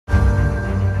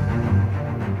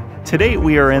Today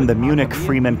we are in the Munich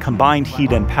Freimann combined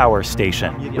heat and power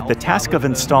station with the task of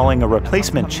installing a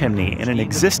replacement chimney in an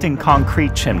existing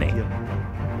concrete chimney.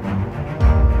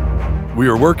 We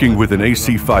are working with an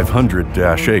AC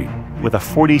 500-8. With a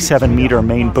 47-meter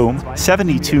main boom,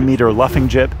 72-meter luffing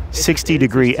jib,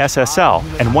 60-degree SSL,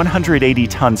 and 180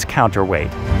 tons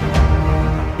counterweight.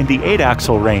 In the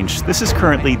 8-axle range, this is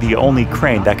currently the only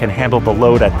crane that can handle the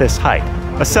load at this height.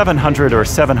 A 700 or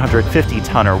 750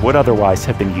 tonner would otherwise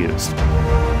have been used.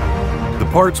 The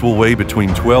parts will weigh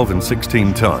between 12 and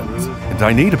 16 tons, and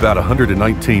I need about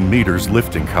 119 meters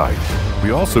lifting height. We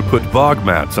also put bog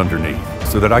mats underneath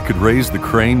so that I could raise the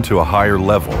crane to a higher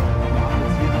level.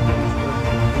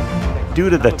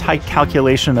 Due to the tight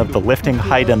calculation of the lifting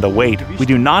height and the weight, we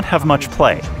do not have much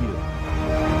play.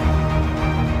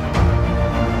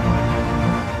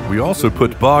 We also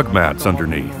put bog mats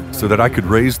underneath so that I could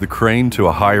raise the crane to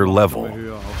a higher level.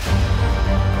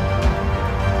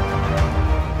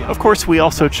 Of course, we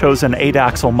also chose an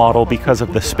 8-axle model because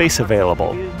of the space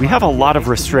available. We have a lot of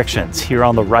restrictions here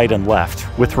on the right and left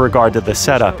with regard to the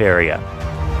setup area.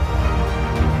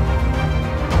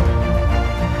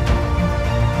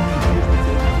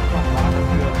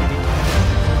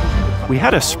 We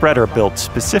had a spreader built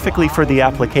specifically for the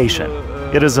application.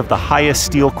 It is of the highest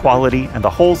steel quality, and the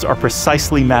holes are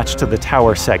precisely matched to the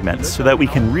tower segments so that we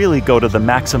can really go to the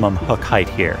maximum hook height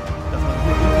here.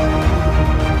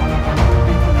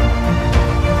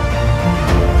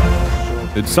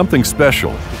 It's something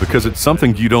special because it's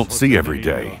something you don't see every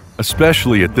day,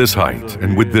 especially at this height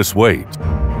and with this weight.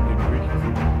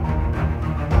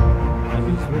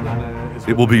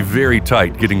 It will be very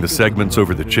tight getting the segments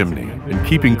over the chimney and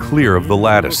keeping clear of the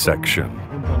lattice section.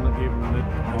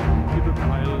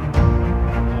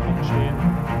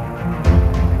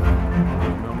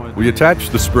 We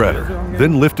attached the spreader,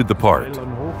 then lifted the part.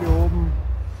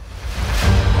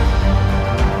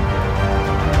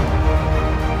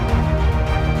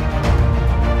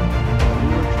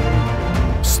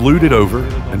 Slewed it over,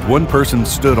 and one person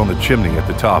stood on the chimney at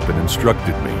the top and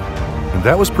instructed me. And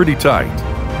that was pretty tight.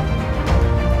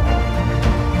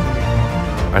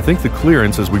 I think the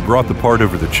clearance as we brought the part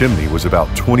over the chimney was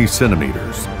about 20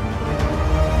 centimeters.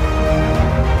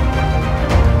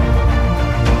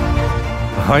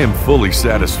 I am fully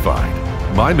satisfied.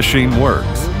 My machine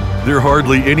works. There are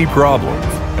hardly any problems.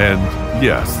 And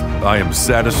yes, I am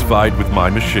satisfied with my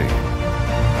machine.